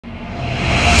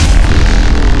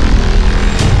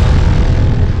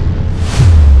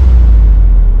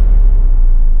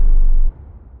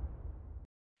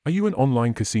Are you an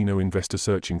online casino investor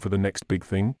searching for the next big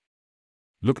thing?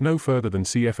 Look no further than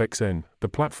CFXN, the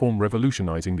platform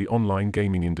revolutionizing the online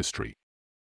gaming industry.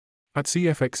 At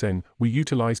CFXN, we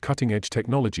utilize cutting-edge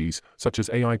technologies such as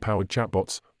AI-powered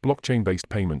chatbots, blockchain-based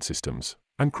payment systems,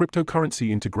 and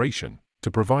cryptocurrency integration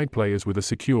to provide players with a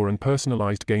secure and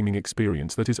personalized gaming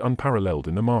experience that is unparalleled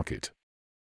in the market.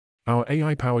 Our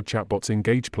AI-powered chatbots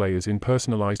engage players in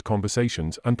personalized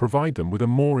conversations and provide them with a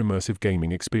more immersive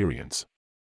gaming experience.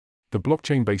 The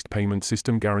blockchain-based payment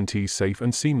system guarantees safe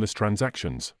and seamless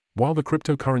transactions, while the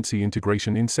cryptocurrency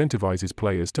integration incentivizes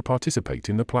players to participate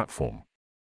in the platform.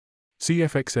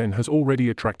 CFXN has already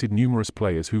attracted numerous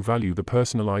players who value the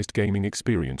personalized gaming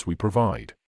experience we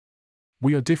provide.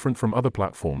 We are different from other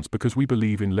platforms because we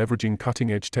believe in leveraging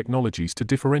cutting-edge technologies to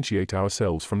differentiate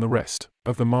ourselves from the rest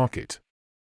of the market.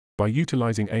 By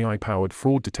utilizing AI-powered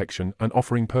fraud detection and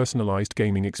offering personalized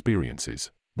gaming experiences,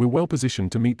 we're well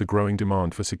positioned to meet the growing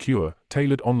demand for secure,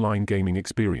 tailored online gaming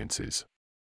experiences.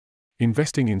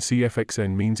 Investing in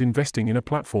CFXN means investing in a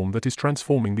platform that is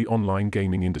transforming the online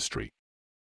gaming industry.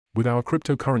 With our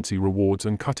cryptocurrency rewards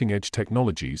and cutting-edge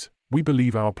technologies, we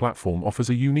believe our platform offers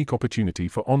a unique opportunity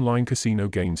for online casino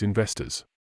games investors.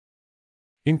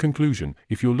 In conclusion,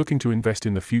 if you're looking to invest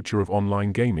in the future of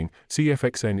online gaming,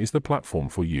 CFXN is the platform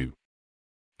for you.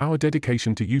 Our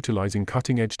dedication to utilizing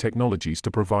cutting-edge technologies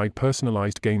to provide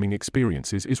personalized gaming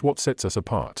experiences is what sets us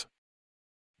apart.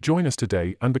 Join us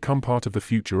today and become part of the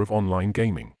future of online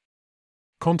gaming.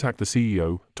 Contact the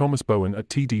CEO, Thomas Bowen at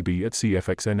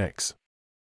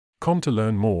tdb@cfxnx.com to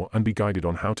learn more and be guided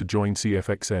on how to join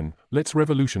CFXN. Let's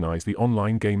revolutionize the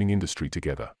online gaming industry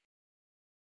together.